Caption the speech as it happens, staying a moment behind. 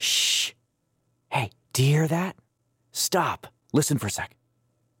Do you hear that? Stop. Listen for a sec.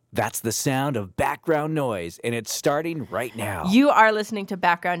 That's the sound of background noise, and it's starting right now. You are listening to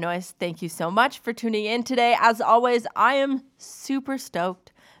Background Noise. Thank you so much for tuning in today. As always, I am super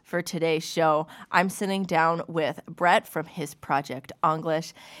stoked for today's show. I'm sitting down with Brett from his project,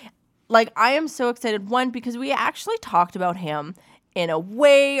 Onglish. I am so excited, one, because we actually talked about him in a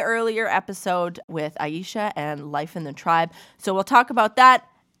way earlier episode with Aisha and Life in the Tribe. So we'll talk about that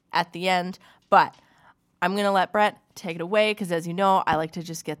at the end, but I'm going to let Brett take it away because, as you know, I like to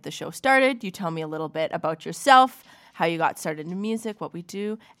just get the show started. You tell me a little bit about yourself, how you got started in music, what we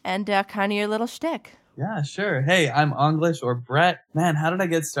do, and kind of your little shtick. Yeah, sure. Hey, I'm Onglish, or Brett. Man, how did I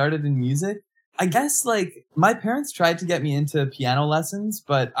get started in music? I guess, my parents tried to get me into piano lessons,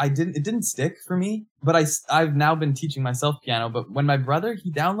 but it didn't stick for me. But I've now been teaching myself piano. But when my brother,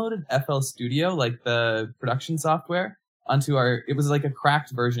 he downloaded FL Studio, the production software, onto it was like a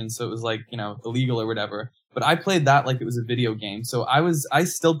cracked version. So it was illegal or whatever. But I played that like it was a video game. So I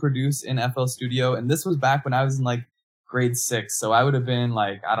still produce in FL Studio. And this was back when I was in grade 6. So I would have been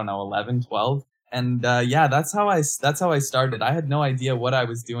 11, 12. And that's how I started. I had no idea what I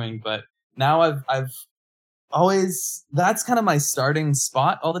was doing, but now I've always, that's kind of my starting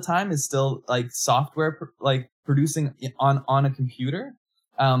spot all the time, is still software, producing on a computer.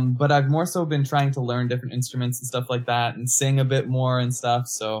 But I've more so been trying to learn different instruments and stuff like that and sing a bit more and stuff.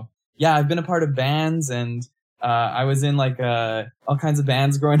 So yeah, I've been a part of bands, and I was in all kinds of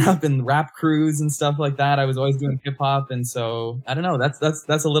bands growing up, in rap crews and stuff like that. I was always doing hip hop. And so I don't know,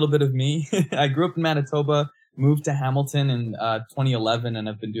 that's a little bit of me. I grew up in Manitoba, moved to Hamilton in 2011, and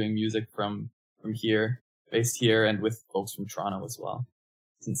I've been doing music from here, based here, and with folks from Toronto as well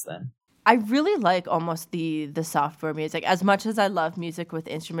since then. I really like almost the software music. As much as I love music with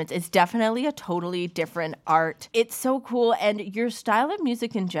instruments, it's definitely a totally different art. It's so cool. And your style of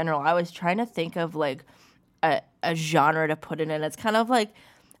music in general, I was trying to think of a genre to put it in. It's kind of and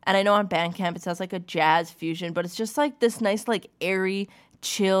I know on Bandcamp it sounds like a jazz fusion, but it's just this nice airy,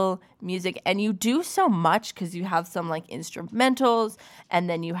 chill music. And you do so much because you have some instrumentals, and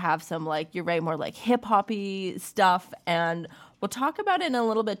then you have some you're right, more hip-hoppy stuff. And we'll talk about it in a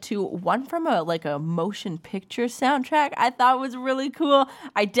little bit too. One from a motion picture soundtrack I thought was really cool.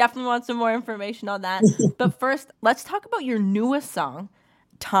 I definitely want some more information on that. But first, let's talk about your newest song,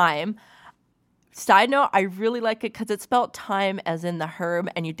 Time. Side note, I really like it because it's spelled thyme as in the herb,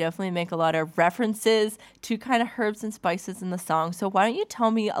 and you definitely make a lot of references to kind of herbs and spices in the song. So why don't you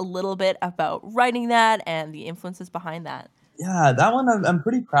tell me a little bit about writing that and the influences behind that? Yeah, that one I'm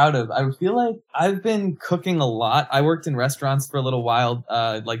pretty proud of. I feel like I've been cooking a lot. I worked in restaurants for a little while,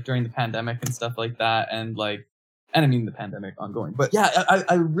 during the pandemic and stuff like that. And I mean the pandemic ongoing. But yeah,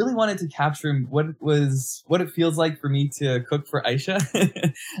 I really wanted to capture what it feels like for me to cook for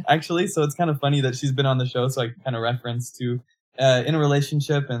Aisha, actually. So it's kind of funny that she's been on the show, so I can kind of reference to in a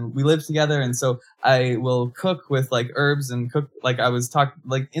relationship, and we live together, and so I will cook with herbs and cook I was talking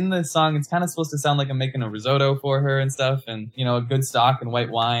in the song. It's kind of supposed to sound like I'm making a risotto for her and stuff, and a good stock and white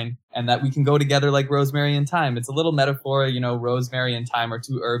wine, and that we can go together like rosemary and thyme. It's a little metaphor, rosemary and thyme are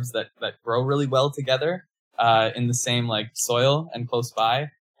two herbs that grow really well together in the same soil and close by,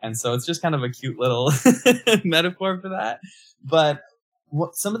 and so it's just kind of a cute little metaphor for that. But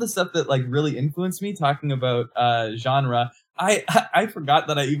some of the stuff that really influenced me, talking about genre, I forgot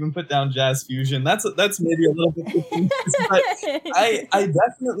that I even put down jazz fusion. That's maybe a little bit confusing, but I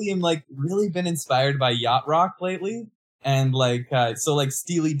definitely am really been inspired by yacht rock lately, and so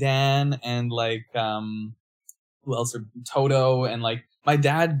Steely Dan, and who else are Toto, and my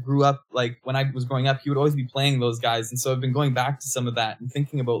dad grew up when I was growing up, he would always be playing those guys, and so I've been going back to some of that and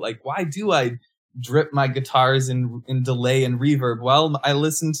thinking about why do I drip my guitars in delay and reverb? Well, I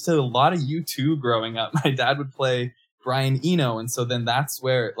listened to a lot of U2 growing up. My dad would play Brian Eno, and so then that's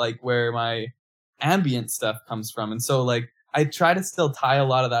where my ambient stuff comes from. And so I try to still tie a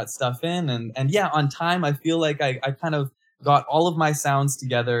lot of that stuff in, and yeah, on Time I feel like I kind of got all of my sounds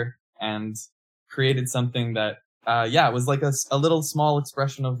together and created something that it was a little small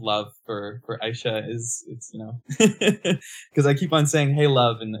expression of love for Aisha. It's because I keep on saying hey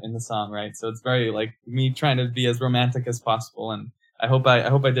love in the song, right? So it's very me trying to be as romantic as possible, and I hope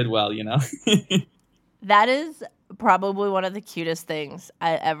I did well. That is probably one of the cutest things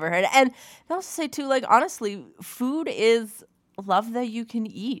I ever heard. And I also say too, honestly, food is love that you can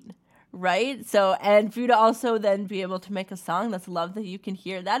eat, right? So, and for you to also then be able to make a song that's love that you can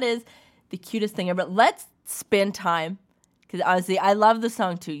hear, that is the cutest thing ever. Let's spin Time, because honestly, I love the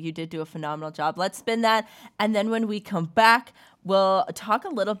song too. You did do a phenomenal job. Let's spin that. And then when we come back, we'll talk a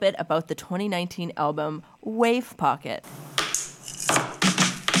little bit about the 2019 album, Wave Pocket.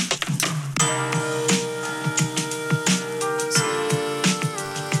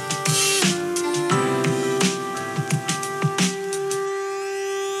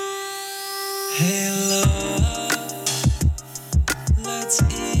 Let's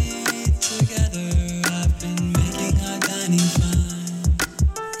eat together. I've been making our dining fine.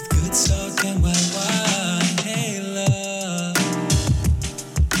 Good salt and white wine. Hey, love.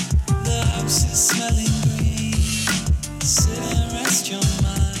 The house is smelling green. Sit and rest your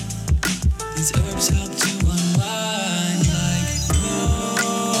mind. These herbs help to unwind like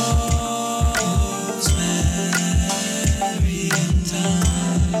rosemary and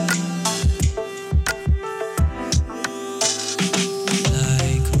thyme.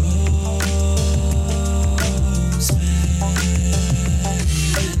 Like rosemary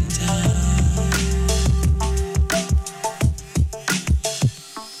and thyme.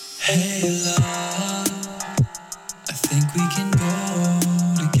 Hey love, I think we can go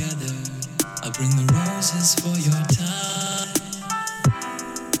together. I'll bring the roses for your time.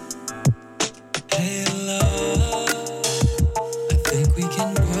 Hey love, I think we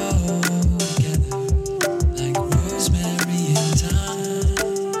can grow together like rosemary and thyme.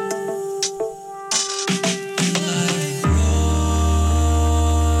 Like rosemary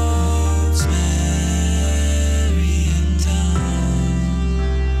and thyme.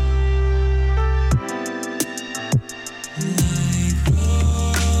 Like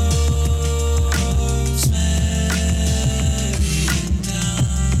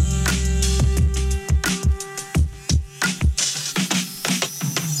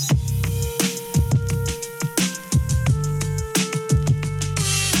and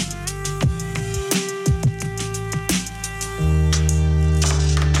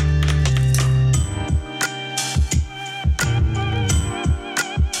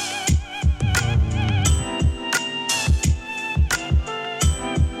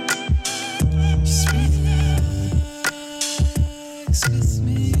just relax with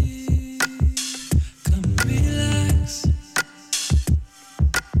me. Come relax.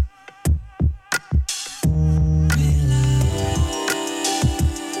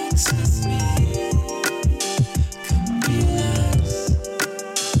 Relax with me. Come relax. Relax with me. Come relax.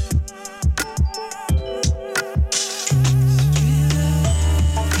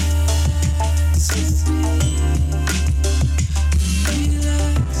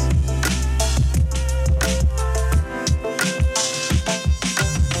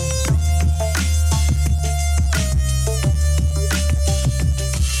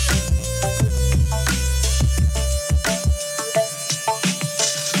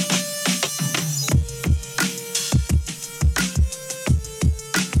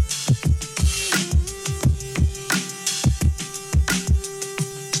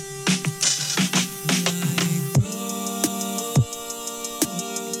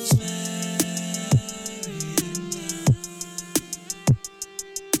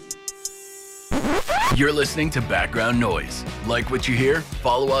 You're listening to Background Noise. Like what you hear?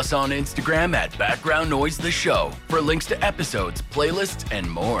 Follow us on Instagram at Background Noise The Show for links to episodes, playlists, and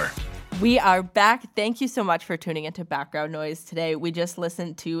more. We are back. Thank you so much for tuning into Background Noise today. We just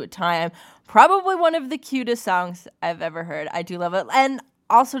listened to Time, probably one of the cutest songs I've ever heard. I do love it. And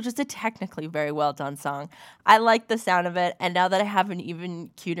also just a technically very well done song. I like the sound of it. And now that I have an even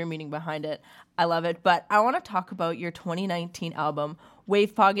cuter meaning behind it, I love it. But I want to talk about your 2019 album,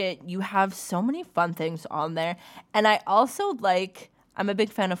 Wave Pocket. You have so many fun things on there. And I also I'm a big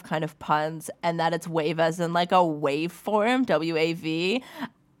fan of kind of puns and that it's wave as in like a waveform, W-A-V.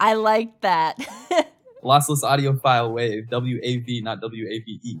 I like that. Lossless audio file wave, WAV, not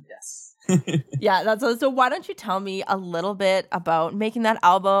WAVE. Yes. Yeah, that's so. Why don't you tell me a little bit about making that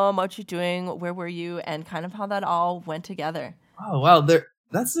album, what you're doing, where were you, and kind of how that all went together? Oh wow,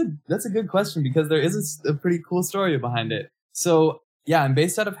 that's a good question because there is a pretty cool story behind it. So yeah, I'm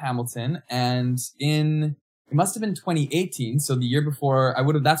based out of Hamilton, and it must have been 2018, so the year before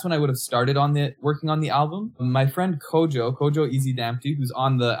that's when I would have started working on the album. My friend Kojo Easy Dampty, who's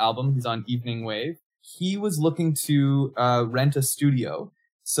on the album, he's on Evening Wave, he was looking to rent a studio.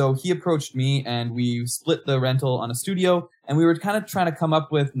 So he approached me and we split the rental on a studio, and we were kind of trying to come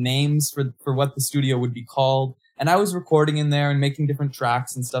up with names for what the studio would be called. And I was recording in there and making different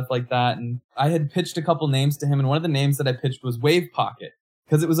tracks and stuff like that. And I had pitched a couple names to him, and one of the names that I pitched was Wave Pocket,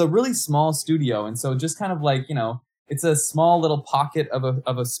 because it was a really small studio. And so just kind of like, it's a small little pocket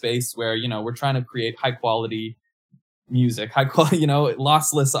of a space where, we're trying to create high quality music, high quality,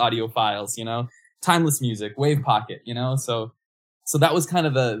 lossless audio files, timeless music, Wave Pocket, So that was kind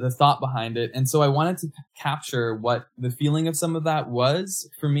of the thought behind it. And so I wanted to capture what the feeling of some of that was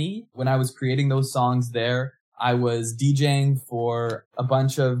for me. When I was creating those songs there, I was DJing for a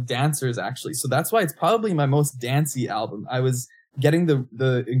bunch of dancers, actually. So that's why it's probably my most dancey album. I was getting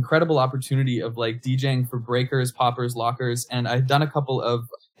the incredible opportunity of like DJing for breakers, poppers, lockers. And I'd done a couple of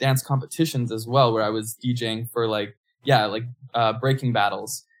dance competitions as well, where I was DJing for like breaking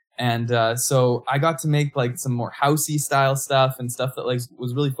battles. And so I got to make like some more housey style stuff and stuff that like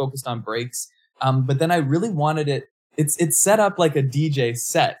was really focused on breaks. But then I really wanted it's set up like a DJ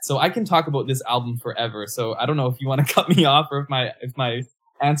set. So I can talk about this album forever. So I don't know if you want to cut me off or if my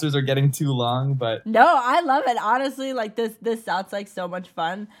answers are getting too long, but no, I love it. Honestly, like this sounds like so much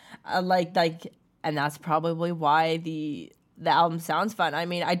fun. And that's probably why the album sounds fun. I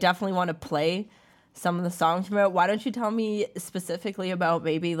mean, I definitely want to play some of the songs from it. Why don't you tell me specifically about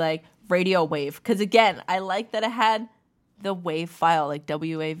maybe like Radio Wave? Because again, I like that it had the wave file, like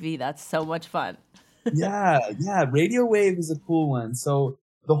WAV. That's so much fun. yeah, Radio Wave is a cool one. So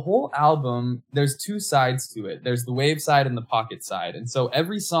the whole album, there's two sides to it. There's the wave side and the pocket side. And so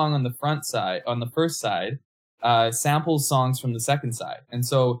every song on the first side, samples songs from the second side. And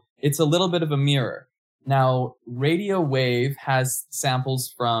so it's a little bit of a mirror. Now, Radio Wave has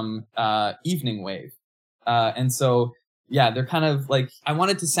samples from Evening Wave. And so, yeah, they're kind of like, I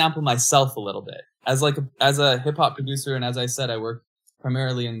wanted to sample myself a little bit. As a hip hop producer, and as I said, I work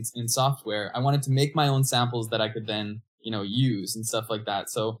primarily in software, I wanted to make my own samples that I could then, use and stuff like that.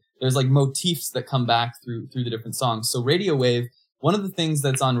 So there's like motifs that come back through the different songs. So Radio Wave, one of the things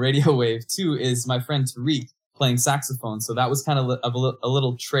that's on Radio Wave too is my friend Tariq playing saxophone. So that was kind of a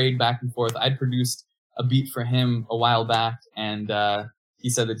little trade back and forth. I'd produced a beat for him a while back, and he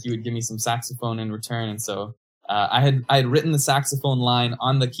said that he would give me some saxophone in return. And so I had written the saxophone line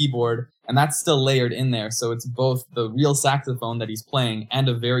on the keyboard, and that's still layered in there. So it's both the real saxophone that he's playing and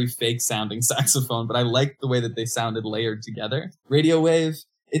a very fake sounding saxophone, but I like the way that they sounded layered together. Radio Wave,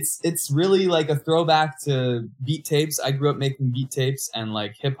 it's really like a throwback to beat tapes. I grew up making beat tapes and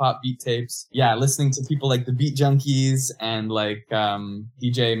like hip hop beat tapes. Yeah, listening to people like the Beat Junkies and like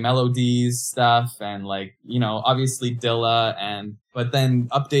DJ Melodies stuff, and like, obviously Dilla, but then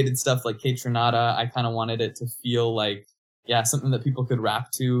updated stuff like Kate Trinata. I kind of wanted it to feel like, yeah, something that people could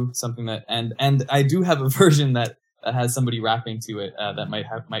rap to, something that, and I do have a version that has somebody rapping to it that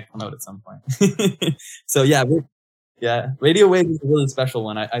might come out at some point. So yeah. Yeah, Radio Wave is a really special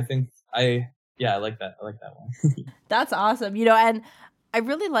one. I think I like that. I like that one. That's awesome. And I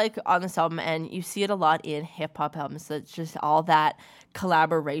really like on this album, and you see it a lot in hip hop albums, so it's just all that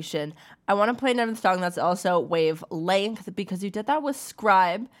collaboration. I want to play another song that's also Wavelength, because you did that with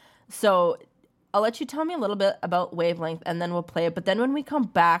Scribe. So I'll let you tell me a little bit about Wavelength, and then we'll play it. But then when we come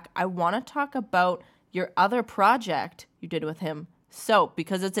back, I want to talk about your other project you did with him, SOAP,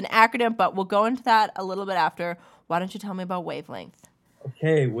 because it's an acronym, but we'll go into that a little bit after. Why don't you tell me about Wavelength?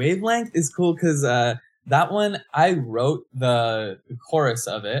 Okay, Wavelength is cool because that one, I wrote the chorus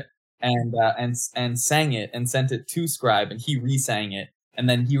of it and sang it and sent it to Scribe, and he re-sang it, and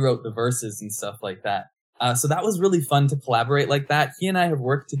then he wrote the verses and stuff like that. So that was really fun to collaborate like that. He and I have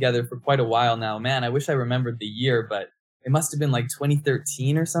worked together for quite a while now. Man, I wish I remembered the year, but it must have been like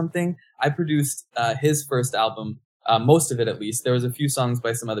 2013 or something. I produced his first album, most of it at least. There was a few songs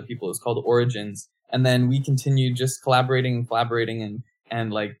by some other people. It was called Origins. And then we continued just collaborating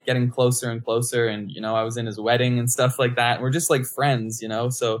and like getting closer and closer. And, I was in his wedding and stuff like that. We're just like friends,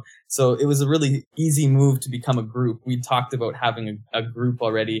 so it was a really easy move to become a group. We talked about having a group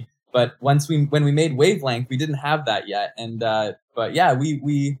already, but when we made Wavelength, we didn't have that yet. And, but yeah,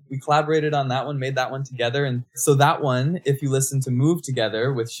 we collaborated on that one, made that one together. And so that one, if you listen to Move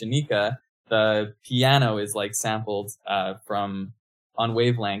Together with Shanika, the piano is like sampled, on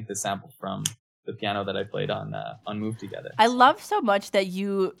Wavelength, is sampled from the piano that I played on Move Together. I love so much that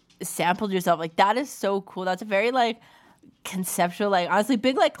you sampled yourself. Like, that is so cool. That's a very like conceptual, like honestly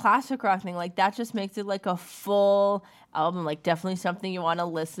big like classic rock thing. Like, that just makes it like a full album. Like, definitely something you want to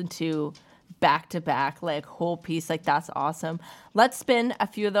listen to back to back, like whole piece. Like, that's awesome. Let's spin a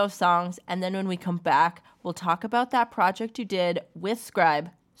few of those songs, and then when we come back, we'll talk about that project you did with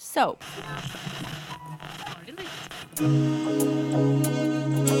Scribe, SOAP.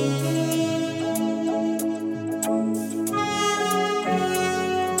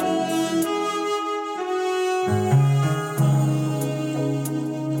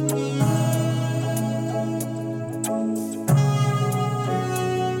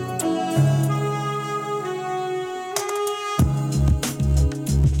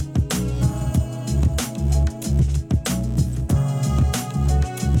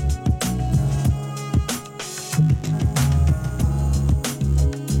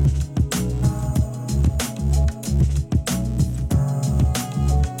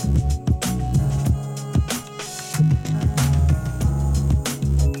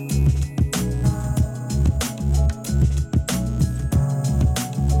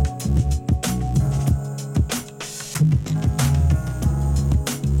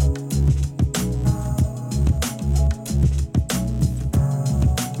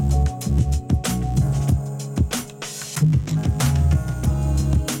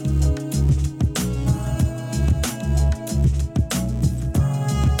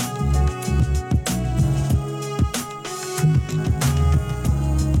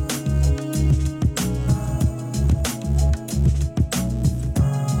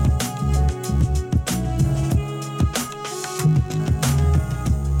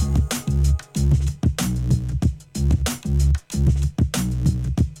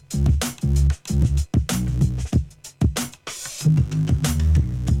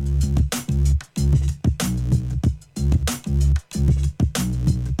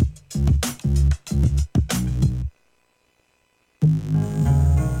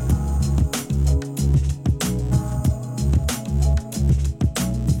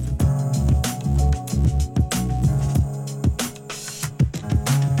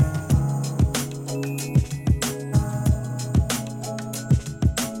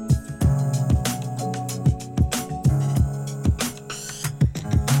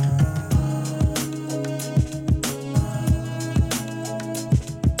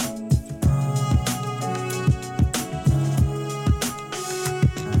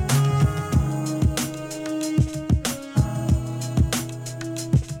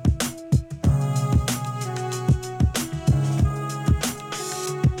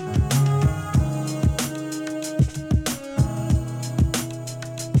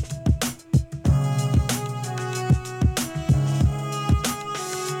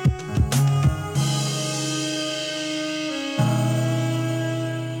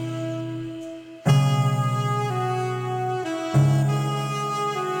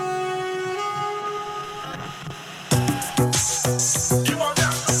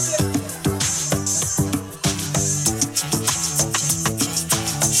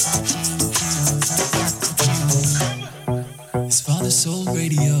 sold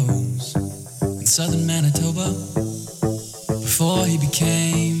radios in southern Manitoba before he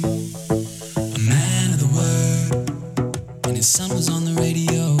became a man of the word. And his son was on the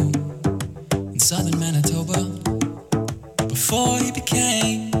radio in southern Manitoba before he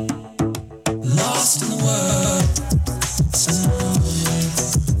became lost in the world. So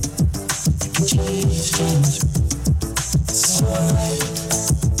you can change things. It's alright.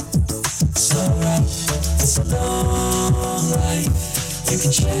 It's alright. It's a long life. You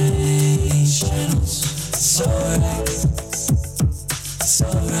can change channels. It's alright. It's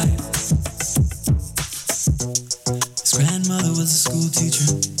alright. His grandmother was a school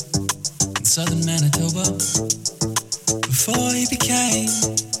teacher in southern Manitoba before he became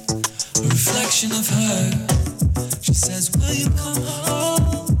a reflection of her. She says, will you come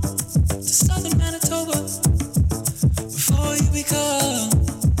home to southern Manitoba before you become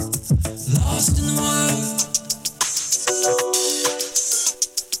lost in the world?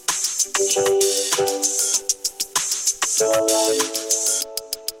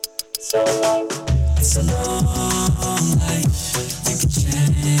 It's a long life. You can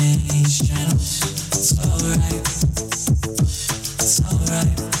change channels. It's alright. It's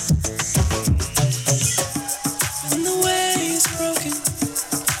alright. When the way is broken,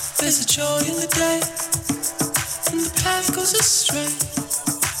 there's a joy in the day. When the path goes astray,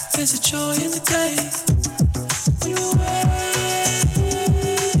 there's a joy in the day. When the way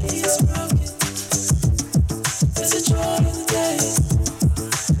is broken, there's a joy in the day.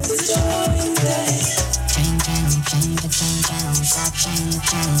 There's a joy in the day. Change channel, change the channel, stop change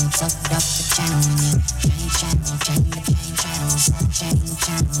channel, suck up the channel, change channel, change the channel, stop change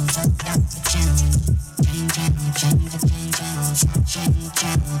channel, suck up the channel, change channel, change the channel, stop change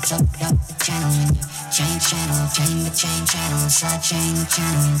channel, suck up the channel, change channel, change the channel, stop change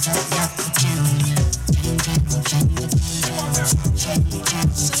channel, suck up the channel, change channel, change the channel, stop change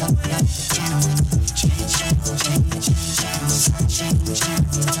channel, suck up the channel, change channel, change the channel, stop change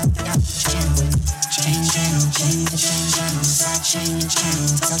channel, suck up the channel. Change channel, change the channel, start change channel,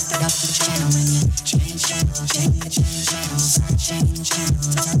 suck up the channel, change channel, change the channel, start change channel,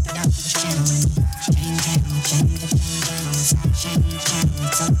 suck up the channel, change channel, change the channel, start change channel,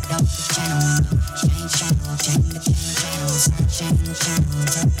 suck up the channel, change channel, change the channel, start change channel,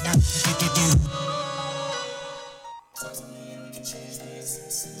 suck up the channel.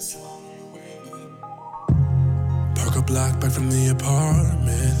 Park a block back from the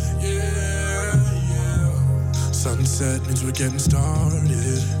apartment. Sunset means we're getting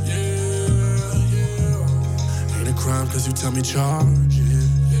started. Ain't a crime cause you tell me charge it.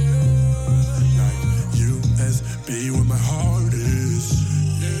 Like USB where my heart is.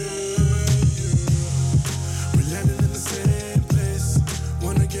 We landed in the same place.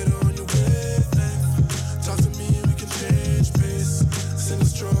 Wanna get on your wavelength. Talk to me, we can change pace. Sing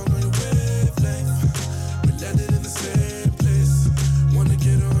strong on your wavelength. We landed in the same place. Wanna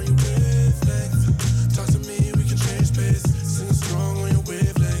get on your wavelength. Talk to me, sing strong on your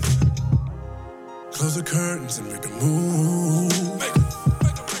wavelength. Close the curtains and make a move. Make a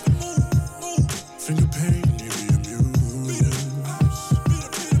move. Finger paint, you be amused.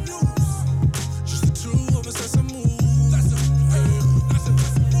 Just the two of us, that's a move. That's a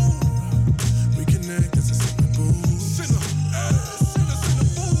move. We connect, that's a simple move. Sing a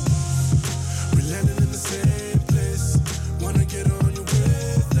move. We landed in the same place. Wanna get on your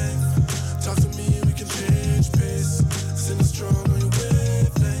wavelength. Talk to me, we can change pace. Sing strong on your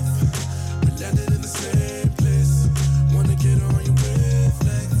wavelength. We landed in the same place. Wanna get on your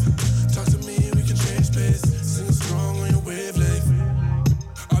wavelength. Talk to me, we can change pace. Sing strong on your wavelength.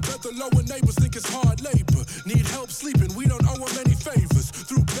 I bet the lower neighbors think it's hard labor. Need help sleeping, we don't owe them any favors.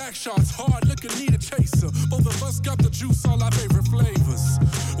 Through back shots, hard liquor, need a chaser. Both of us got the juice, all our favorite flavors.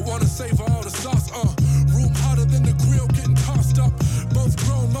 Wanna savor all the sauce, room hotter than the grill, getting tossed up. Both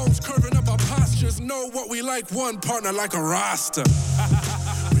grown moans curving up our postures. Know what we like, one partner like a roster.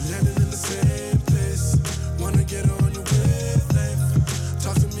 We landed in the same place. Wanna get on your wavelength.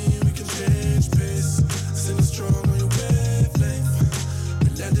 Talk to me, we can change pace. Sing strong on your wavelength. We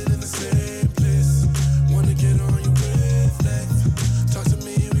landed in the same place. Wanna get on your wavelength. Talk to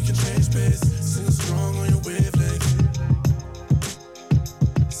me, we can change pace. Sing strong on your wavelength.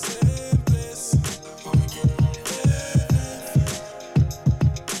 Same place. Wanna get on your wavelength.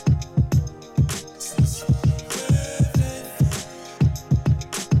 Sing strong on your wavelength.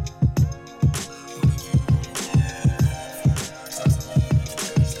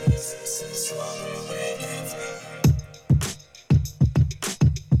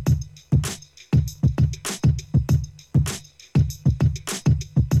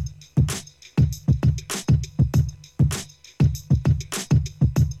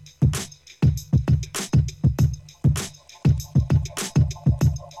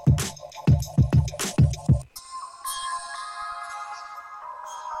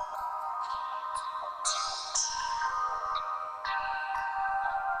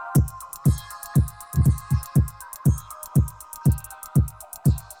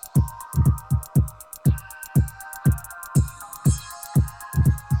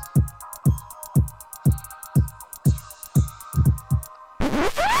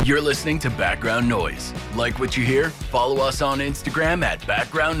 You're listening to Background Noise. Like what you hear? Follow us on Instagram at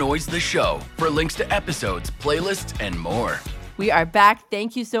Background Noise The Show for links to episodes, playlists, and more. We are back.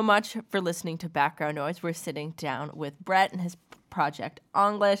 Thank you so much for listening to Background Noise. We're sitting down with Brett and his project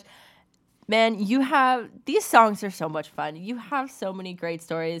Onglish. Man, these songs are so much fun. You have so many great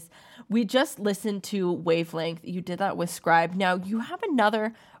stories. We just listened to Wavelength. You did that with Scribe. Now you have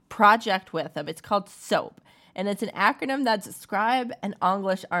another project with them. It's called SOAP. And it's an acronym that's Scribe and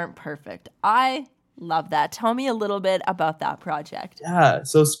Onglish Aren't Perfect. I love that. Tell me a little bit about that project. Yeah,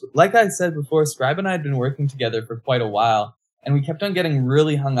 so like I said before, Scribe and I had been working together for quite a while, and we kept on getting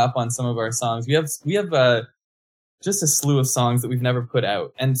really hung up on some of our songs. We have just a slew of songs that we've never put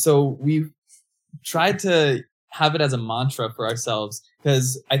out, and so we've tried to have it as a mantra for ourselves,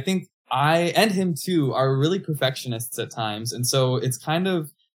 because I think I and him too are really perfectionists at times, and so it's kind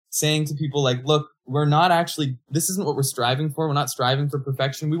of saying to people like, look, this isn't what we're striving for. We're not striving for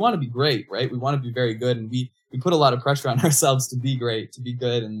perfection. We want to be great, right? We want to be very good. And we put a lot of pressure on ourselves to be great, to be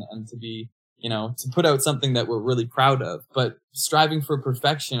good, and to be, to put out something that we're really proud of. But striving for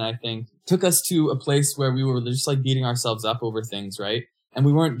perfection, I think, took us to a place where we were just like beating ourselves up over things, right? And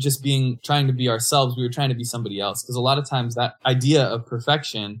we weren't just trying to be ourselves. We were trying to be somebody else. Because a lot of times that idea of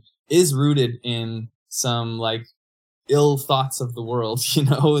perfection is rooted in some like ill thoughts of the world.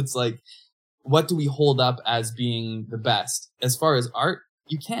 It's like, what do we hold up as being the best? As far as art,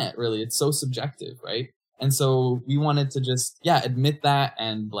 you can't really. It's so subjective, right? And so we wanted to just, admit that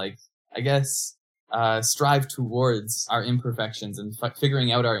and like, I guess, strive towards our imperfections and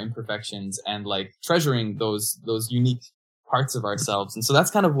figuring out our imperfections and like treasuring those unique parts of ourselves. And so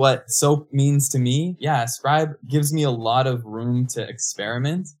that's kind of what SOAP means to me. Yeah, Scribe gives me a lot of room to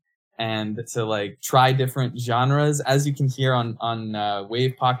experiment and to like try different genres. As you can hear on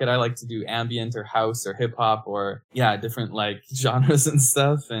Wave Pocket, I like to do ambient or house or hip hop or different like genres and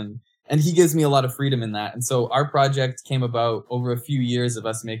stuff. And he gives me a lot of freedom in that. And so our project came about over a few years of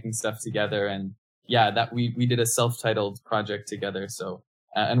us making stuff together. And that we did a self-titled project together. So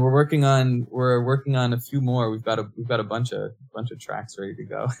and we're working on a few more. We've got a bunch of tracks ready to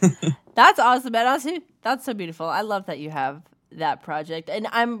go. That's awesome, man. Honestly, that's so beautiful. I love that you have that project. And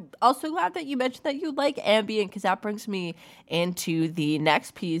I'm also glad that you mentioned that you like ambient, because that brings me into the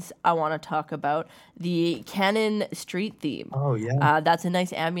next piece I want to talk about, the Cannon Street theme. Oh, yeah. That's a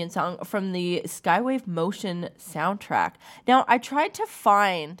nice ambient song from the Skywave Motion soundtrack. Now, I tried to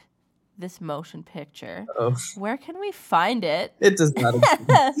find this motion picture. Oh. Where can we find it? It does not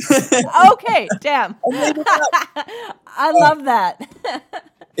exist. Okay, damn. I love that.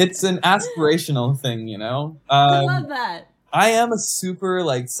 It's an aspirational thing, I love that. I am a super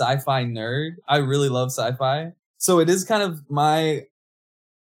like sci-fi nerd. I really love sci-fi. So it is kind of I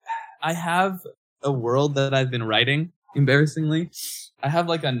have a world that I've been writing, embarrassingly. I have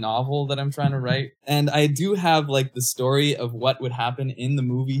like a novel that I'm trying to write. And I do have like the story of what would happen in the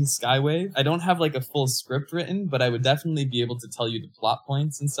movie Skywave. I don't have like a full script written, but I would definitely be able to tell you the plot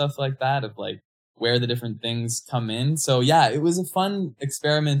points and stuff like that of like where the different things come in. So yeah, it was a fun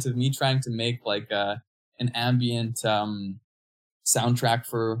experiment of me trying to make like an ambient soundtrack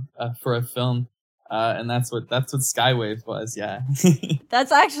for a film, and that's what Skywave was. Yeah.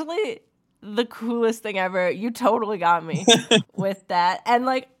 That's actually the coolest thing ever. You totally got me with that. And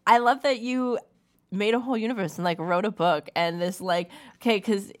like, I love that you made a whole universe and like wrote a book and this like, okay,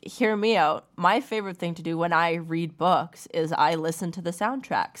 because hear me out. My favorite thing to do when I read books is I listen to the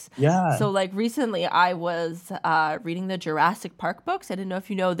soundtracks. Yeah. So like recently I was reading the Jurassic Park books. I didn't know if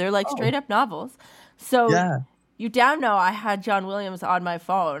you know, they're like straight up novels. So you down know I had John Williams on my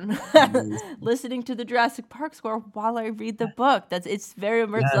phone listening to the Jurassic Park score while I read the book. It's very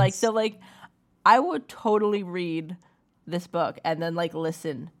immersive. Yes. Like, so like I would totally read this book and then like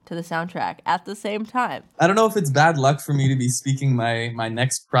listen to the soundtrack at the same time. I don't know if it's bad luck for me to be speaking my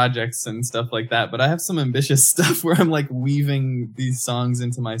next projects and stuff like that, but I have some ambitious stuff where I'm like weaving these songs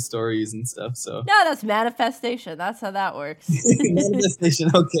into my stories and stuff. So no, that's manifestation. That's how that works. Manifestation.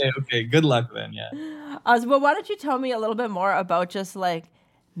 Okay. Good luck then. Yeah. Well, why don't you tell me a little bit more about just like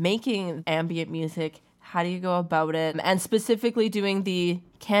making ambient music? How do you go about it? And specifically doing the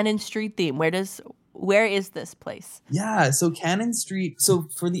Cannon Street theme. Where is this place? Yeah, so Cannon Street. So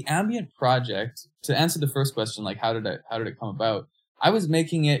for the ambient project, to answer the first question, like how did it come about? I was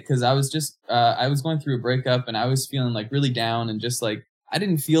making it because I was just I was going through a breakup and I was feeling like really down and just like I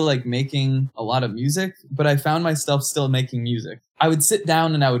didn't feel like making a lot of music, but I found myself still making music. I would sit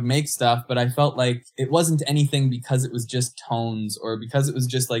down and I would make stuff, but I felt like it wasn't anything because it was just tones or because it was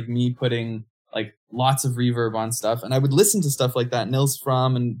just like me putting like lots of reverb on stuff. And I would listen to stuff like that, Nils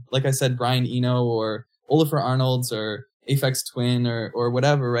Fromm and like I said, Brian Eno or Olafur Arnolds or Aphex Twin or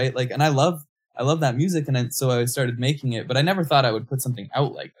whatever, right? Like, and I love that music, and so I started making it, but I never thought I would put something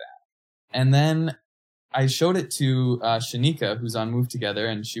out like that. And then I showed it to Shanika, who's on Move Together,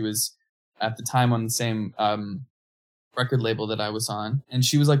 and she was at the time on the same record label that I was on, and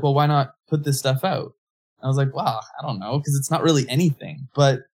she was like, well, why not put this stuff out? I was like, wow, I don't know, because it's not really anything.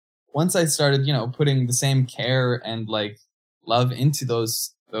 But once I started, putting the same care and like love into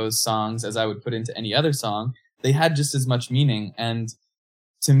those songs as I would put into any other song, they had just as much meaning. And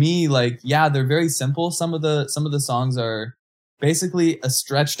to me, like, yeah, they're very simple. Some of the songs are basically a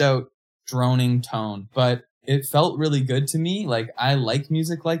stretched out droning tone, but it felt really good to me. Like, I like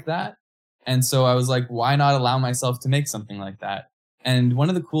music like that. And so I was like, why not allow myself to make something like that? And one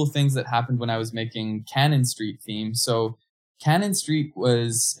of the cool things that happened when I was making Cannon Street theme. So Cannon Street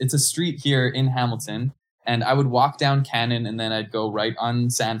it's a street here in Hamilton. And I would walk down Cannon, and then I'd go right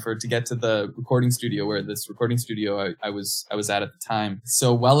on Sanford to get to the recording studio where this recording studio I was at the time.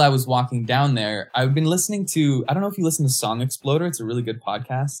 So while I was walking down there, I've been listening to, I don't know if you listen to Song Exploder. It's a really good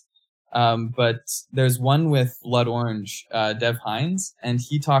podcast. But there's one with Blood Orange, Dev Hines, and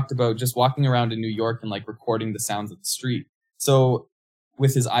he talked about just walking around in New York and like recording the sounds of the street. So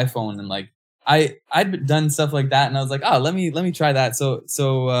with his iPhone, and like I'd done stuff like that, and I was like, oh, let me try that. So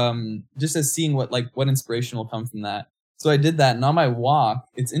just as seeing what inspiration will come from that. So I did that, and on my walk,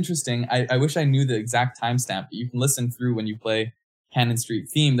 it's interesting. I wish I knew the exact timestamp, but you can listen through when you play Cannon Street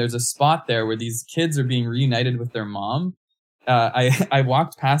theme. There's a spot there where these kids are being reunited with their mom. I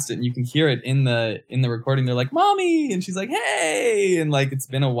walked past it, and you can hear it in the recording. They're like, "Mommy," and she's like, "Hey," and like it's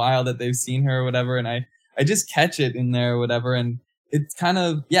been a while that they've seen her or whatever. And I just catch it in there or whatever, and it's kind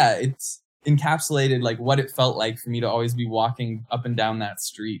of it's encapsulated like what it felt like for me to always be walking up and down that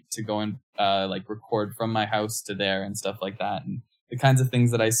street to go and like record from my house to there and stuff like that, and the kinds of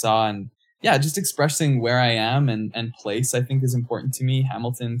things that I saw. And yeah, just expressing where I am and place, I think, is important to me.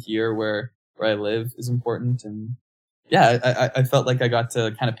 Hamilton here, where I live, is important. And yeah, I felt like I got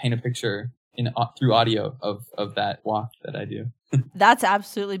to kind of paint a picture through audio of that walk that I do. That's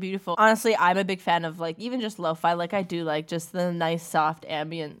absolutely beautiful. Honestly, I'm a big fan of like even just lo-fi. Like I do like just the nice soft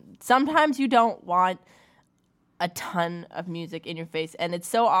ambient. Sometimes you don't want a ton of music in your face, and it's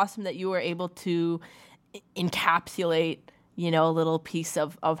so awesome that you were able to encapsulate, a little piece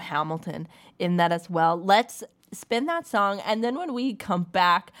of Hamilton in that as well. Let's spin that song, and then when we come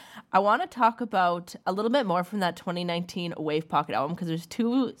back, I want to talk about a little bit more from that 2019 Wave Pocket album, because there's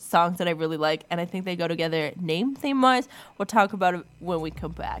two songs that I really like, and I think they go together name theme wise. We'll talk about it when we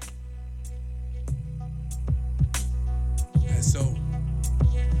come back. And so,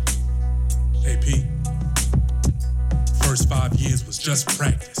 hey Pete, first 5 years was just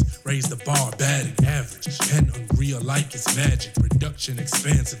practice. Raise the bar, bad and average. And unreal like it's magic. Production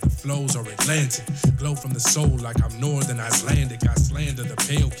expansive, the flows are Atlantic. Glow from the soul like I'm Northern Icelandic. I slander the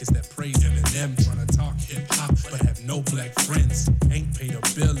pale kids that praise Eminem. Tryna talk hip-hop, but have no black friends. Ain't paid a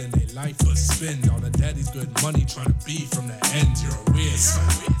bill in their life but spend all the daddy's good money tryna be from the end. You're a weird son.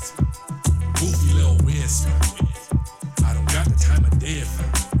 Goofy little weird son. I don't got the time of day, fam.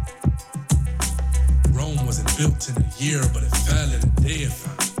 Rome wasn't built in a year, but it fell in a day,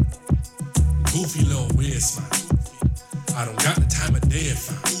 fam. Goofy little weird smile. I don't got the time of day,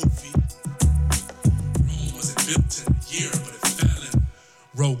 fam. Rome wasn't built in a year, but it fell in.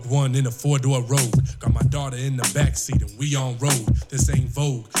 Rogue One in a 4-door Rogue. Got my daughter in the backseat and we on road. This ain't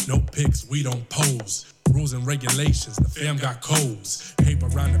Vogue, no pics, we don't pose. Rules and regulations, the fam got codes. Paper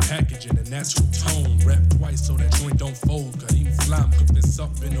around the packaging and that's who tone. Rep twice so that joint don't fold. Got even Flam cook this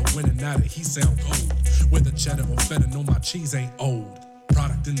up in the winter now that he sound cold. With a cheddar or feta, no my cheese ain't old.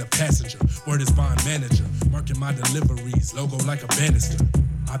 Product in the passenger, word is bond manager. Marking my deliveries, logo like a banister.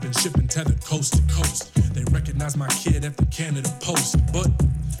 I've been shipping tethered coast to coast. They recognize my kid at the Canada Post. But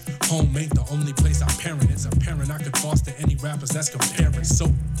home ain't the only place I parent. It's apparent I could foster any rappers that's comparing. So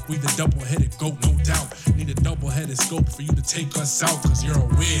we the double-headed goat, no doubt. Need a double-headed scope for you to take us out. Cause you're a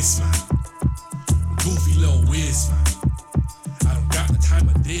weird smile. Goofy little weird smile. I don't got the time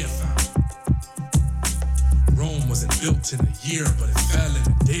of day, fam. Rome wasn't built in a year, but it fell in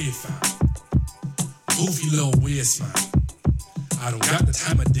a day, fam. Goofy little weird smile. I don't got the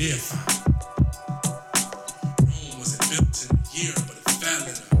time of day, fam. Rome wasn't built in a year, but it fell in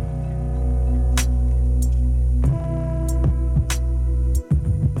a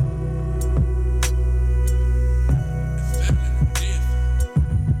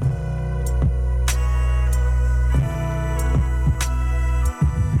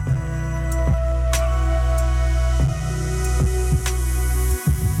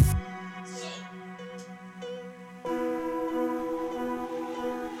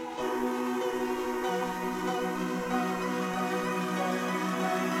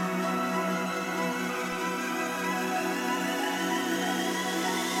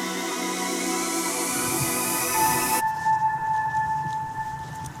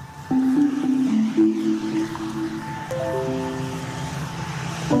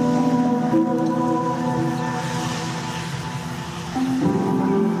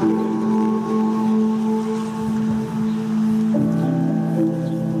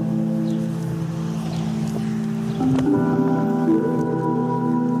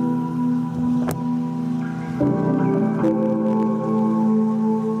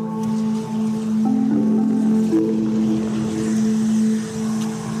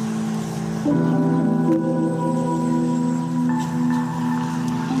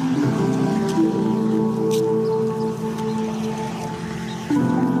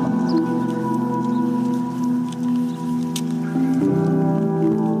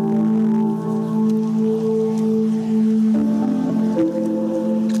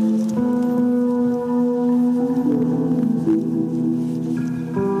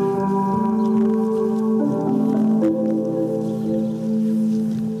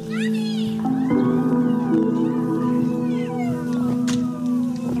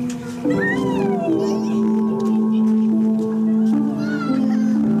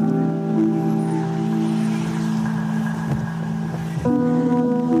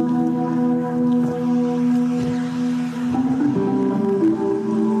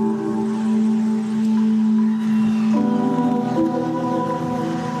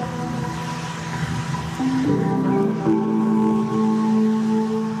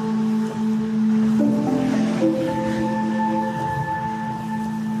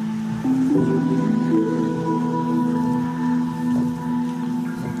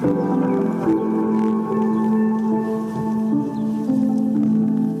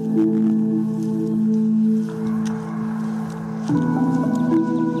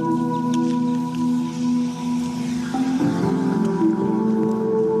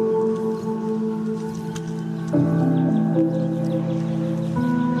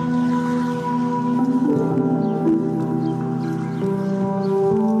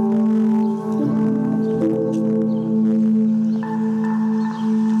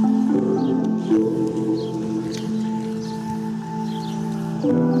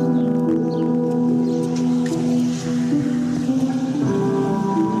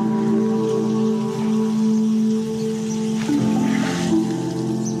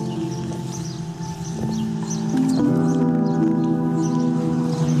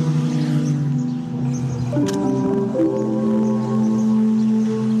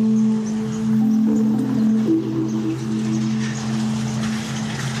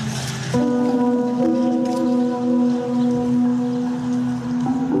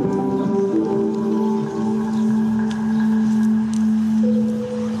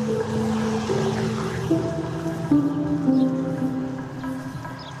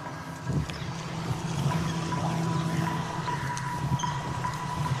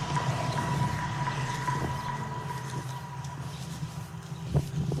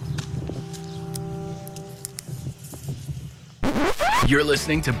You're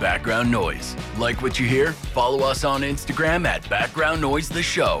listening to Background Noise. Like what you hear? Follow us on Instagram at Background Noise The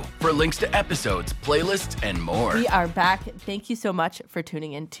Show for links to episodes, playlists, and more. We are back. Thank you so much for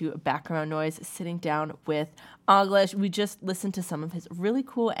tuning in to Background Noise, sitting down with Onglish. We just listened to some of his really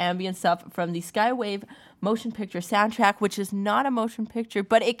cool ambient stuff from the Skywave motion picture soundtrack, which is not a motion picture,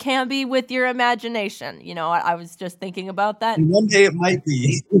 but it can be with your imagination. You know, I was just thinking about that. And one day it might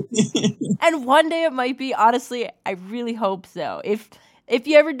be. And one day it might be. Honestly, I really hope so. If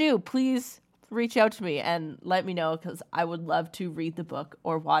you ever do, please reach out to me and let me know, because I would love to read the book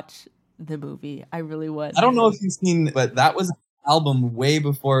or watch the movie. I really would. I don't know if you've seen, but that was an album way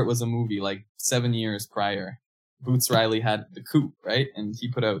before it was a movie, like 7 years prior. Boots Riley had The Coup, right? And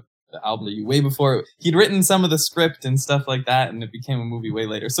he put out the album way before. He'd written some of the script and stuff like that, and it became a movie way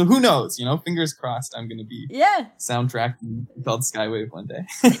later. So who knows? You know, fingers crossed I'm going to be soundtrack called Skywave one day.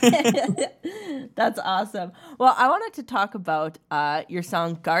 That's awesome. Well, I wanted to talk about your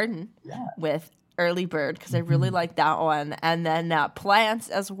song Garden with Early Bird, because I really like that one. And then Plants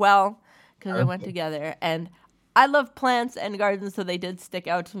as well, because they went together. And I love plants and gardens, so they did stick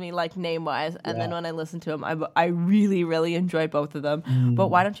out to me, like, name-wise. And then when I listened to them, I really, really enjoyed both of them. But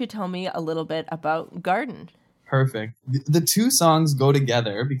why don't you tell me a little bit about Garden? Perfect. The two songs go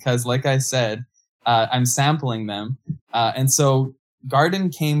together because, like I said, I'm sampling them. And so Garden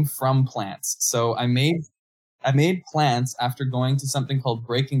came from Plants. So I made Plants after going to something called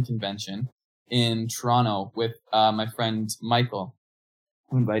Breaking Convention in Toronto with my friend Michael,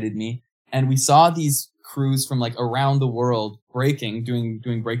 who invited me. And we saw these crews from like around the world breaking, doing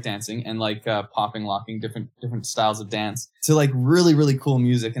breakdancing and like popping, locking, different styles of dance to like really, really cool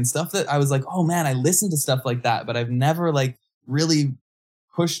music and stuff that I was like, oh man, I listen to stuff like that, but I've never like really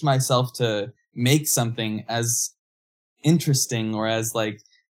pushed myself to make something as interesting or as like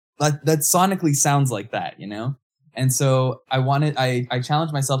that sonically sounds like that, you know? And so I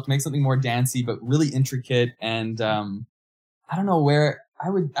challenged myself to make something more dancey, but really intricate. And I don't know where I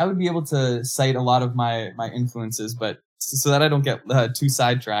would be able to cite a lot of my influences, but so that I don't get too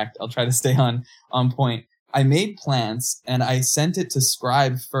sidetracked, I'll try to stay on point. I made Plants and I sent it to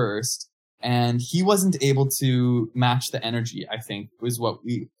Scribe first, and he wasn't able to match the energy, I think, was what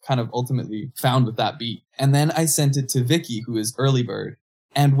we kind of ultimately found with that beat. And then I sent it to Vicky, who is Early Bird,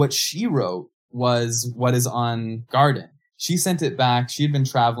 and what she wrote was what is on Garden. She sent it back. She had been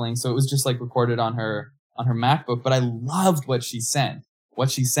traveling, so it was just like recorded on her MacBook, but I loved what she sent. What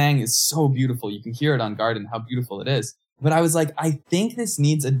she sang is so beautiful. You can hear it on Garden, how beautiful it is. But I was like, I think this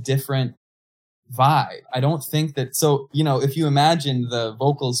needs a different vibe. I don't think that, so, you know, if you imagine the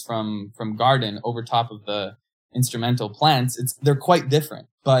vocals from Garden over top of the instrumental Plants, they're quite different,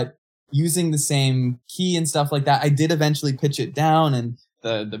 but using the same key and stuff like that, I did eventually pitch it down, and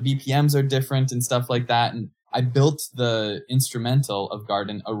the BPMs are different and stuff like that. And I built the instrumental of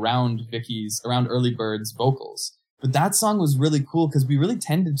Garden around Early Bird's vocals. But that song was really cool because we really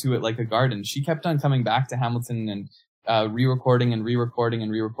tended to it like a garden. She kept on coming back to Hamilton and re-recording and re-recording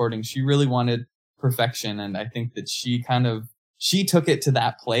and re-recording. She really wanted perfection. And I think that she took it to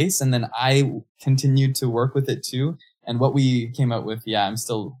that place. And then I continued to work with it too. And what we came out with, I'm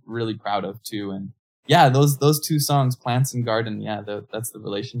still really proud of too. And yeah, those two songs, Plants and Garden, yeah, that's the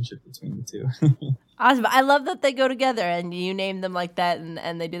relationship between the two. Awesome. I love that they go together and you name them like that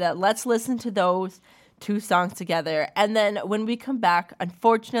and they do that. Let's listen to those two songs together. And then when we come back,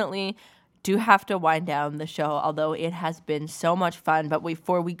 unfortunately, do have to wind down the show, although it has been so much fun. But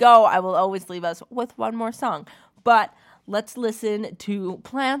before we go, I will always leave us with one more song. But let's listen to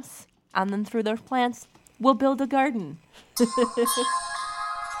Plants, and then through those plants, we'll build a garden.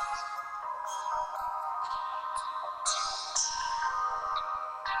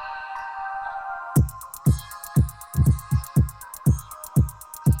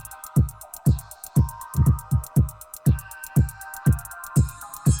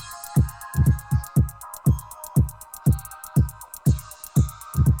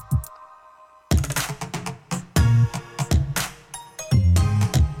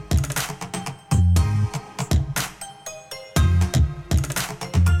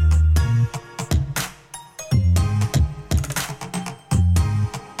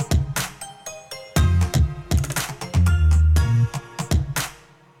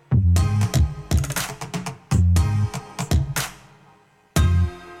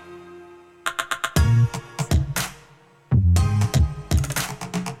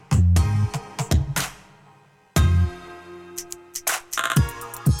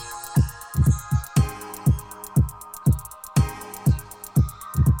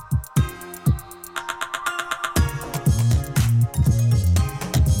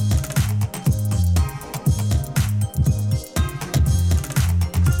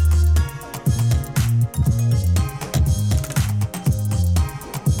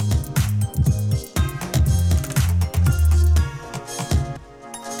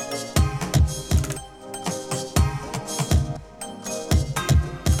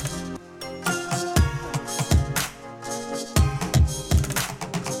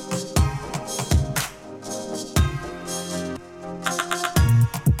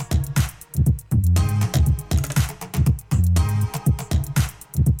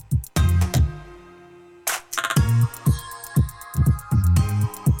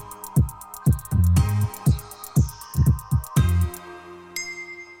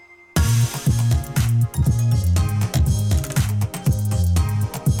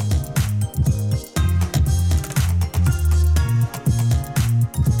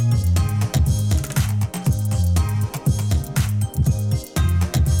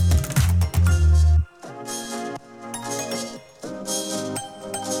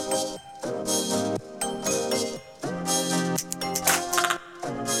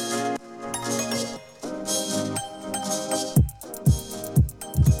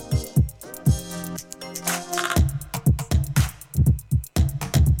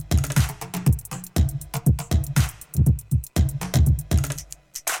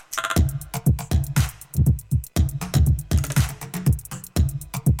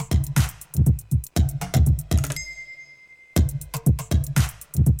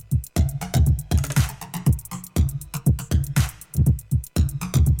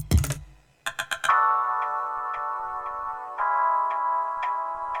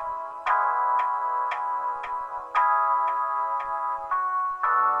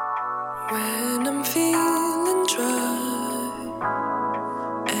 When I'm feeling dry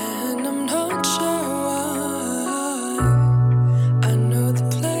and I'm not sure why, I know the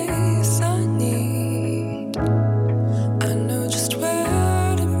place I need. I know just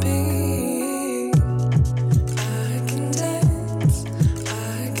where to be. I can dance,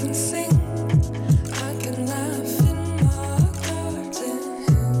 I can sing, I can laugh in my garden.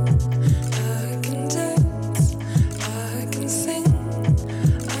 I can dance, I can sing,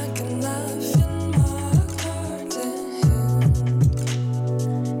 I can laugh in my garden.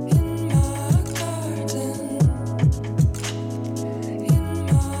 In my garden. In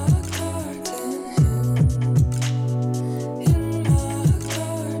my garden. In my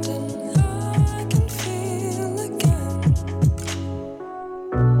garden. I can feel again.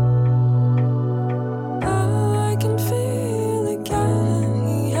 I can feel again.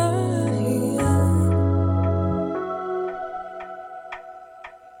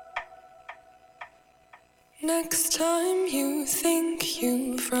 Next time you think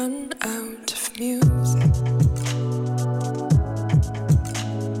you've run out of music,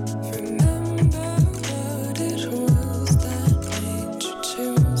 remember what it was that made you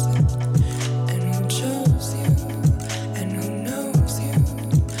choose it, and who chose you, and who knows you,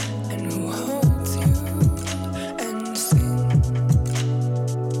 and who holds you, and sing,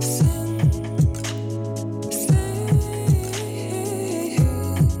 sing, sing.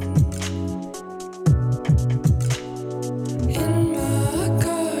 In my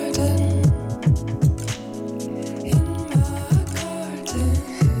garden.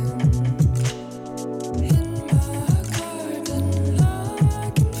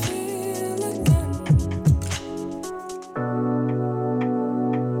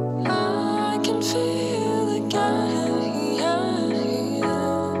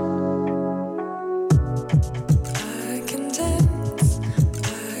 I can dance,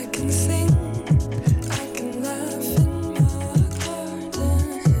 I can sing, I can laugh in my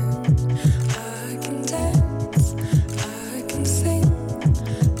garden. I can dance, I can sing,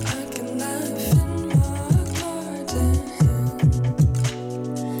 I can laugh in my garden.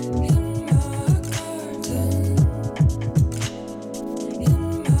 In my garden.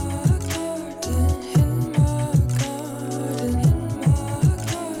 In my garden, in my garden, in my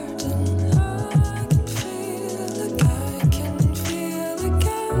garden, I can feel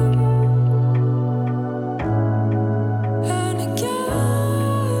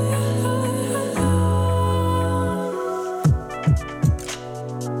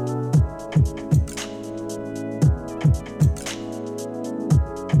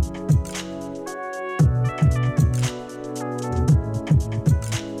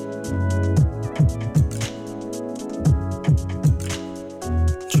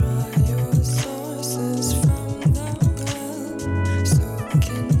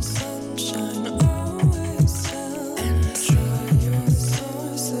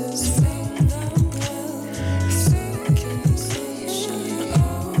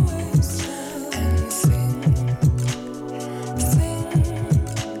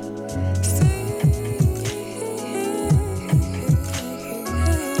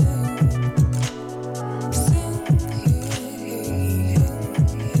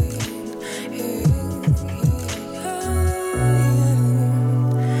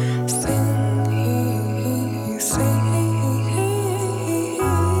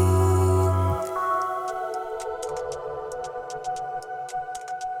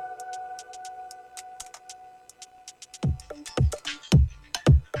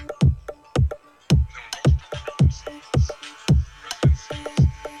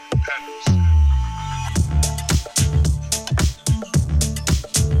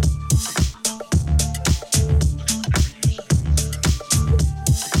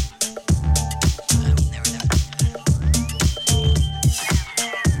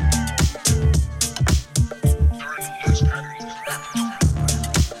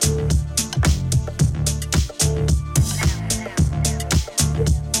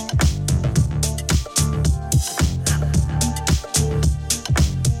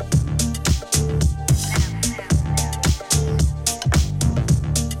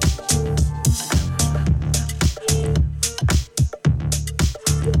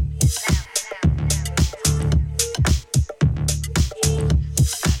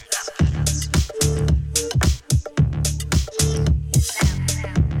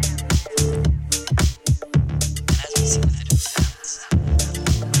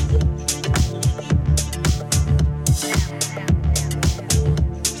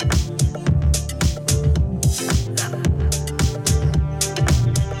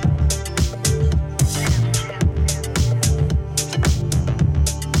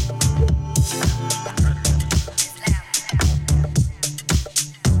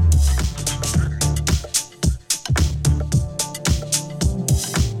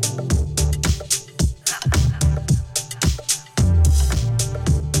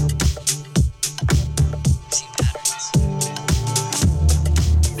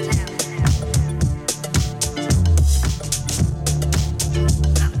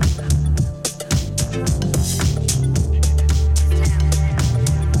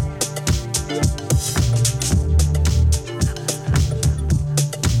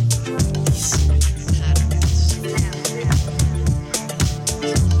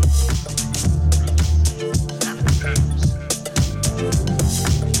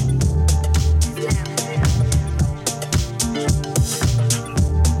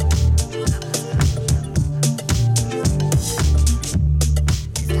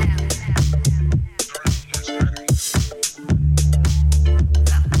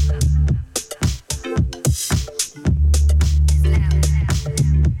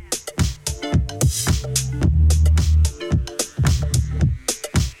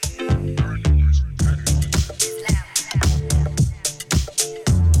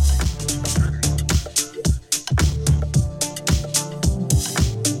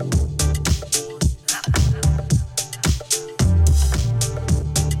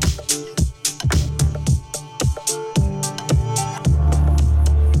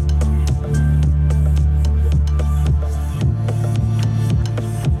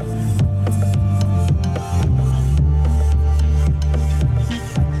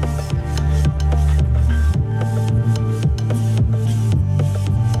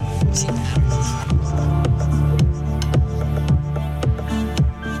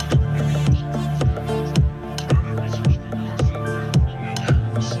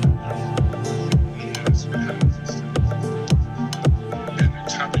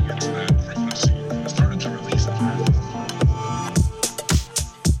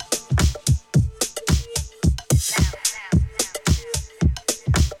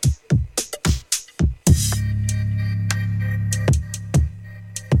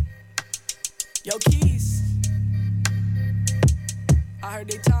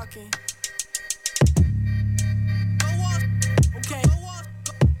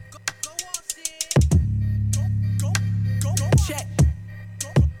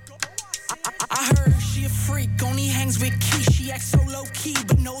She acts so low-key,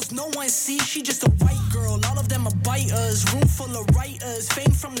 but knows no one sees. She just a white girl, all of them are biters. Room full of writers,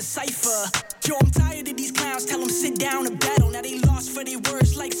 fame from the cipher. Yo, I'm tired of these clowns, tell them sit down and battle. Now they lost for their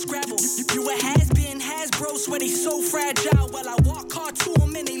words like Scrabble. You a has-been, has-bro, swear they so fragile. While I walk hard to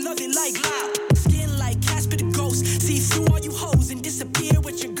them and they love it like loud. Skin like Casper the Ghost, see through all you hoes and disappear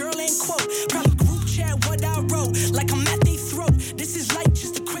with your girl and quote. Probably group chat what I wrote, like I'm at they throat. This is like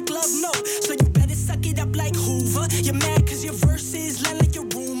just a quick love note, so you better suck it up like Hoover. You're mad cause your verses land like your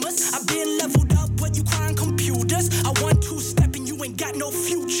rumors. I've been leveled up when you crying computers. I 1-2 step and you ain't got no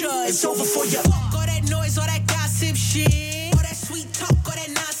future. It's over for you. All that noise, all that gossip shit, all that sweet talk, all that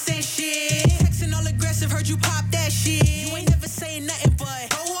nonsense shit. Texting all aggressive, heard you pop that shit. You ain't never saying nothing but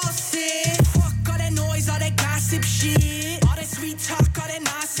go off sick. Fuck all that noise, all that gossip shit, all that sweet talk, all that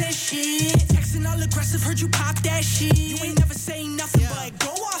nonsense shit. Texting all aggressive, heard you pop that shit. You ain't never saying nothing but go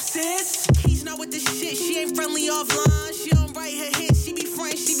off sis. He's not with the shit, she ain't friendly offline. She don't write her hits, she be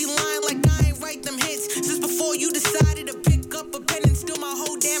frank, she be lying like I ain't write them hits. Since before you decided to pick up a pen and steal my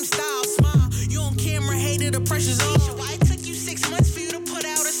whole damn style. Smile, you on camera, hated, the pressure's on. Why it took you 6 months for you to put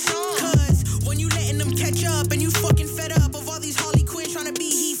out a song? Cause when you letting them catch up and you fucking fed up of all these Harley Quinn trying to be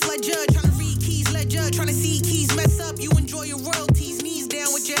Heath Ledger, trying to read Keys Ledger, trying to see Keys mess up. You enjoy your royalties, knees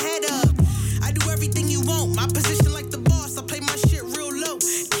down with your head up. I do everything you want, my position like the boss, I play my shit real low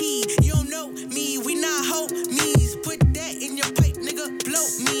key. You don't know me, we not homies. Put that in your pipe, nigga, blow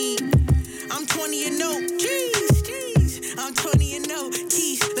me. I'm 20 and no keys, I'm 20 and no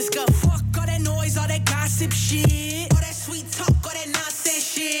keys. Let's go. Fuck all that noise, all that gossip shit, all that sweet talk, all that nonsense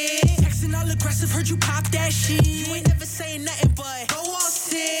shit. Texting all aggressive, heard you pop that shit. You ain't never saying nothing but go off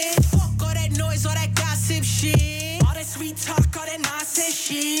sick. Fuck all that noise, all that gossip shit, all that sweet talk, all that nonsense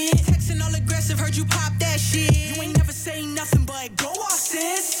shit. Texting all aggressive, heard you pop that shit. You ain't never saying nothing but go off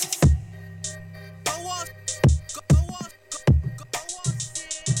sis. Go off, go off, go off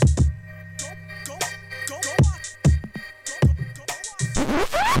sis. Go off.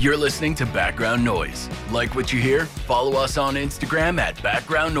 You're listening to Background Noise. Like what you hear? Follow us on Instagram at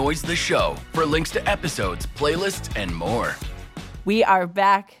Background Noise The Show for links to episodes, playlists, and more. We are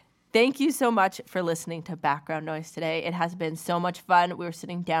back. Thank you so much for listening to Background Noise today. It has been so much fun. We were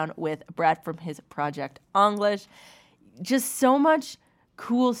sitting down with Brad from his project Onglish. Just so much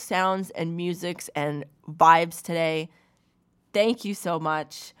cool sounds and musics and vibes today. Thank you so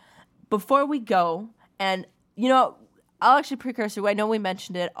much. Before we go, and I'll actually precursor. I know we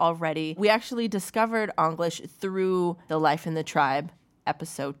mentioned it already. We actually discovered Onglish through the Life in the Tribe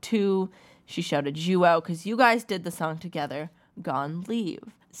episode 2. She shouted you out because you guys did the song together, Gone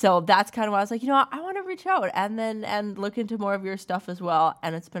Leave. So that's kind of why I was like, I want to reach out and look into more of your stuff as well.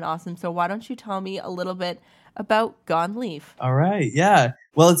 And it's been awesome. So why don't you tell me a little bit about Gone Leave? All right. Yeah.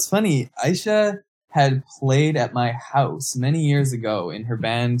 Well, it's funny. Aisha had played at my house many years ago in her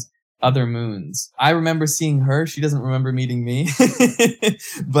band Other Moons. I remember seeing her. She doesn't remember meeting me,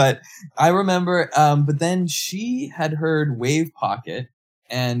 but I remember, but then she had heard Wave Pocket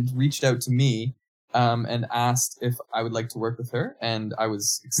and reached out to me, and asked if I would like to work with her. And I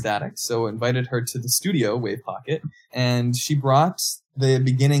was ecstatic. So invited her to the studio, Wave Pocket, and she brought the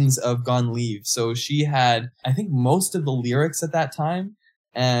beginnings of Gone Leave. So she had, I think, most of the lyrics at that time,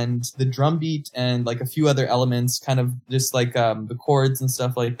 and the drum beat and like a few other elements, kind of just like the chords and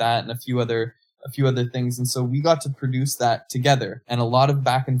stuff like that, and a few other things. And so we got to produce that together, and a lot of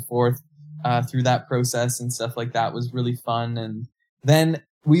back and forth through that process and stuff like that was really fun. And then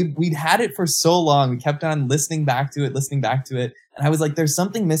we'd had it for so long. We kept on listening back to it. And I was like, there's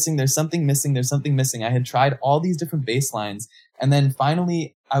something missing. I had tried all these different bass lines. And then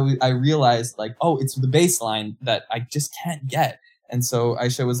finally I realized like, oh, it's the bass line that I just can't get. And so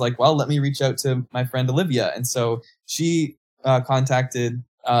Aisha was like, well, let me reach out to my friend Olivia. And so she contacted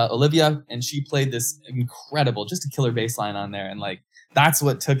Olivia, and she played this incredible, just a killer bass line on there. And like, that's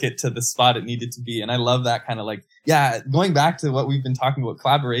what took it to the spot it needed to be. And I love that kind of like, yeah, going back to what we've been talking about,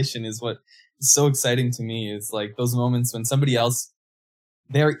 collaboration is what is so exciting to me. Is like those moments when somebody else,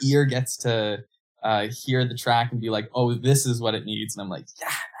 their ear gets to hear the track and be like, oh, this is what it needs. And I'm like, yeah,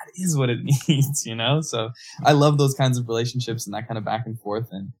 that is what it needs, So I love those kinds of relationships and that kind of back and forth.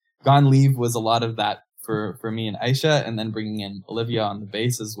 And Gone Leave was a lot of that for me and Aisha, and then bringing in Olivia on the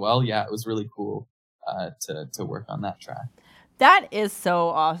bass as well. Yeah, it was really cool to work on that track. That is so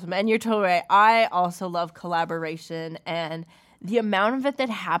awesome. And you're totally right. I also love collaboration, and the amount of it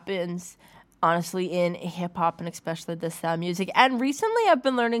that happens, honestly, in hip hop and especially this style music. And recently I've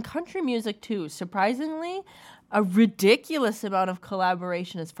been learning country music too, surprisingly. a ridiculous amount of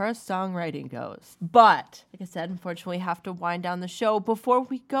collaboration as far as songwriting goes. But, like I said, unfortunately, we have to wind down the show. Before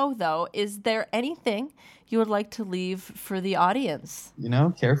we go, though, is there anything you would like to leave for the audience?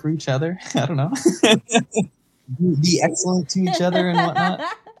 Care for each other. I don't know. Be excellent to each other and whatnot.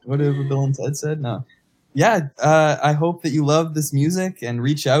 Whatever Bill and Ted said. No. Yeah, I hope that you love this music and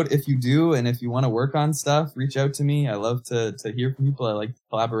reach out if you do. And if you want to work on stuff, reach out to me. I love to hear from people. I like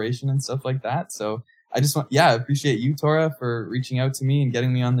collaboration and stuff like that. So I appreciate you, Tora, for reaching out to me and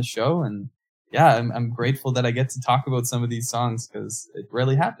getting me on the show. And yeah, I'm grateful that I get to talk about some of these songs because it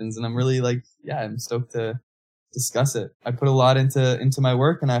rarely happens. And I'm really I'm stoked to discuss it. I put a lot into my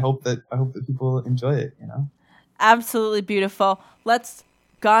work, and I hope that people enjoy it, Absolutely beautiful. Let's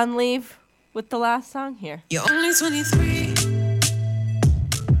go and leave with the last song here. You're only 23.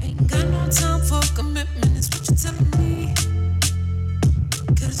 Ain't got no time for commitment, is what you're telling me.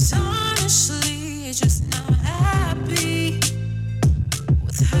 'Cause honestly, you're just not happy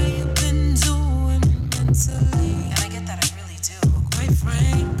with how you've been doing mentally. And I get that, I really do. But quite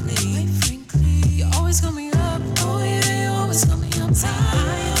frankly, you always call me up. Oh yeah, you always call me up.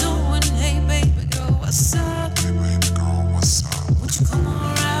 How you doing? Hey baby girl, what's up? Hey baby girl, what's up? Would you come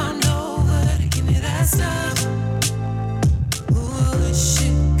around over to give me that stuff? Ooh, I wish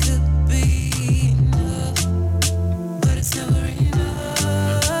it could be enough, but it's never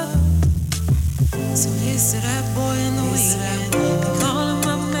enough. So here's to that boy in the weekend. They call him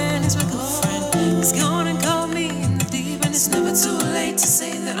my man, he's my girlfriend. He's gonna call me in the deep, and it's never too late to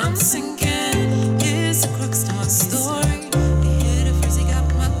say that I'm sinking. Here's the crux to my story. He hit it first, he got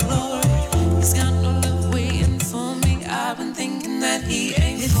my glory. He's got no love waiting for me. I've been thinking that he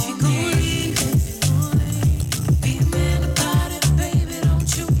ain't for me. Be a man about it, baby, don't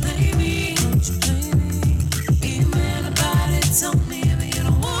you play me. Be a man about it, tell me if you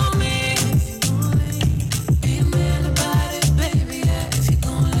don't want me. Be a man about it, baby, yeah, if you're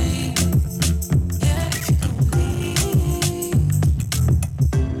gonna leave. Yeah, if you're gonna leave.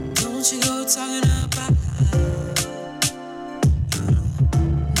 Don't you go talking about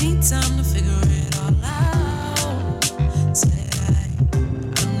need time to figure it all out. Say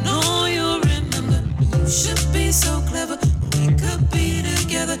I know you remember. You should be so clever. We could be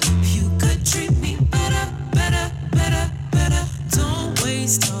together if you could treat me better, better, better, better. Don't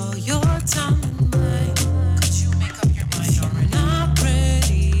waste all your time and mine. Could you make up your mind? You're not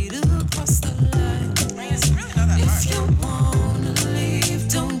ready to cross the line. It's really not that hard. If you wanna leave,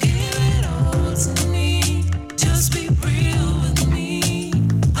 don't give it all to me. Just be real with me.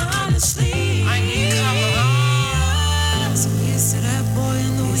 Honestly, I ain't come around. So here's to that boy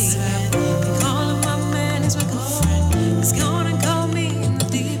in the weekend. They call him my man, he's my girlfriend. He's gonna call me in the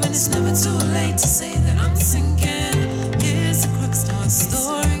deep, and it's never too late to say that I'm sinking. Here's the crux to my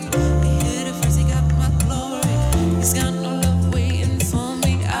story. He hit it first, he got my glory. He's got no love waiting for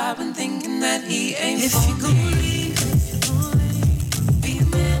me. I've been thinking that he ain't if for me. Be a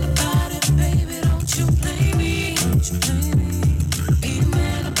man about it, baby, don't you play me. Be a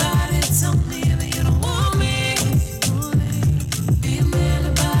man about it, tell me if you don't want me. Be a man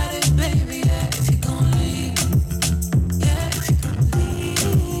about it, baby, yeah, if you're gonna leave. Yeah, if you're gonna leave.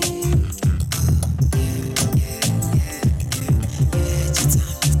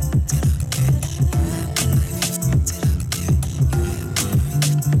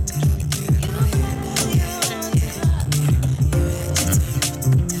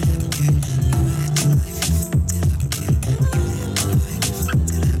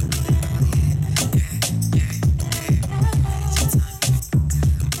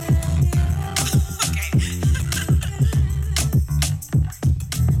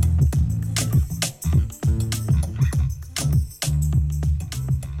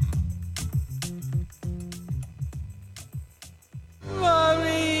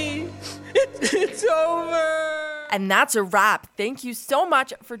 And that's a wrap. Thank you so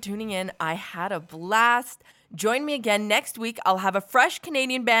much for tuning in. I had a blast. Join me again next week. I'll have a fresh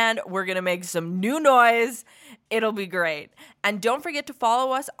Canadian band. We're going to make some new noise. It'll be great. And don't forget to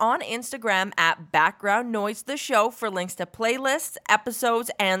follow us on Instagram at Background Noise The Show for links to playlists, episodes,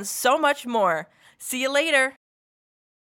 and so much more. See you later.